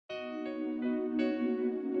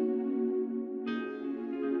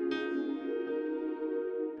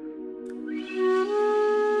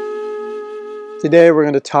Today we're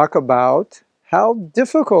going to talk about how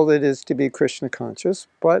difficult it is to be Krishna conscious,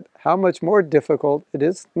 but how much more difficult it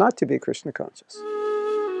is not to be Krishna conscious.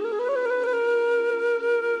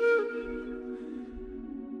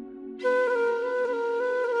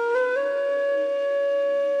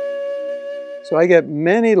 So I get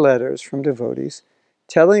many letters from devotees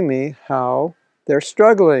telling me how they're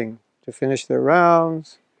struggling to finish their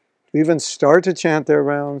rounds, to even start to chant their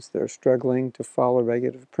rounds. They're struggling to follow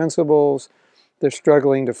regulative principles. They're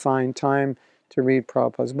struggling to find time to read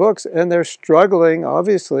Prabhupada's books. And they're struggling,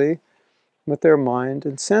 obviously, with their mind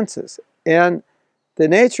and senses. And the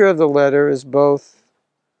nature of the letter is both,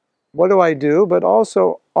 what do I do? But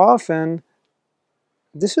also often,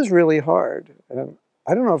 this is really hard.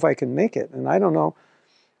 I don't know if I can make it. And I don't know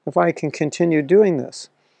if I can continue doing this.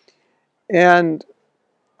 And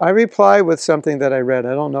I reply with something that I read.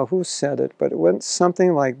 I don't know who said it, but it went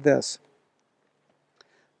something like this.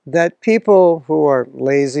 That people who are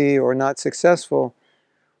lazy or not successful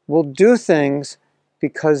will do things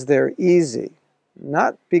because they're easy,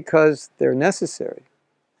 not because they're necessary.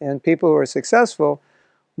 And people who are successful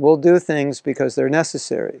will do things because they're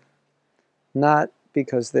necessary, not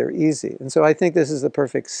because they're easy. And so I think this is the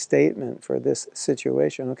perfect statement for this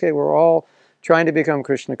situation. Okay, we're all trying to become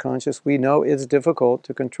Krishna conscious. We know it's difficult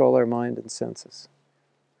to control our mind and senses.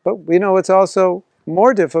 But we know it's also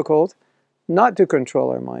more difficult not to control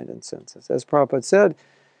our mind and senses. As Prabhupada said,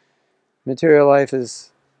 material life is,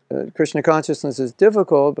 Krishna consciousness is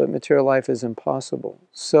difficult, but material life is impossible.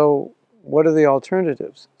 So what are the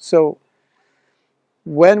alternatives? So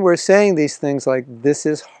when we're saying these things like, this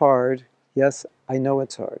is hard, yes, I know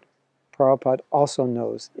it's hard. Prabhupada also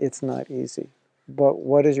knows it's not easy. But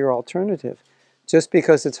what is your alternative? Just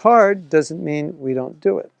because it's hard doesn't mean we don't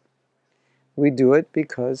do it. We do it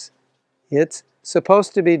because it's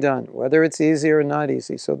supposed to be done, whether it's easy or not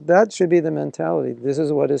easy. So that should be the mentality. This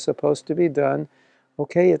is what is supposed to be done.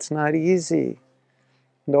 Okay, it's not easy.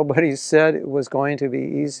 Nobody said it was going to be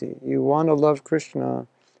easy. You want to love Krishna.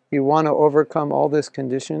 You want to overcome all this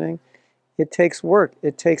conditioning. It takes work.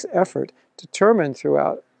 It takes effort, determined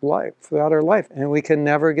throughout our life. And we can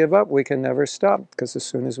never give up. We can never stop, because as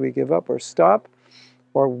soon as we give up or stop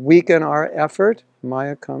or weaken our effort,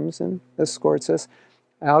 Maya comes and escorts us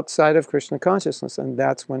outside of Krishna consciousness, and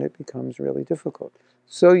that's when it becomes really difficult.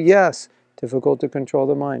 So yes, difficult to control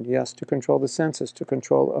the mind. Yes, to control the senses, to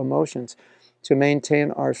control emotions, to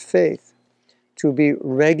maintain our faith, to be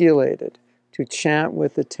regulated, to chant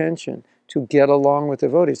with attention, to get along with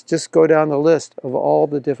devotees. Just go down the list of all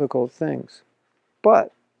the difficult things.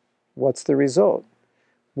 But what's the result?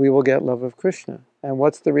 We will get love of Krishna. And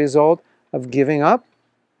what's the result of giving up?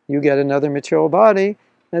 You get another material body,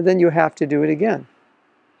 and then you have to do it again.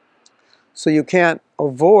 So you can't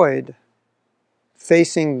avoid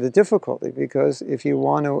facing the difficulty, because if you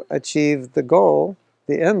want to achieve the goal,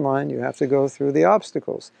 the end line, you have to go through the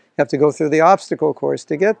obstacles. You have to go through the obstacle course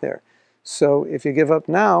to get there. So if you give up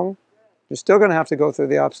now, you're still going to have to go through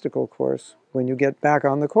the obstacle course when you get back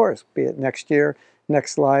on the course, be it next year,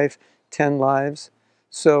 next life, 10 lives.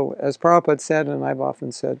 So as Prabhupada said, and I've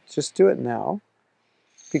often said, just do it now,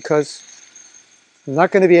 because it's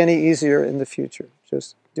not going to be any easier in the future.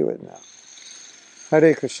 Just do it now.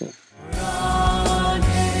 Hare Krishna.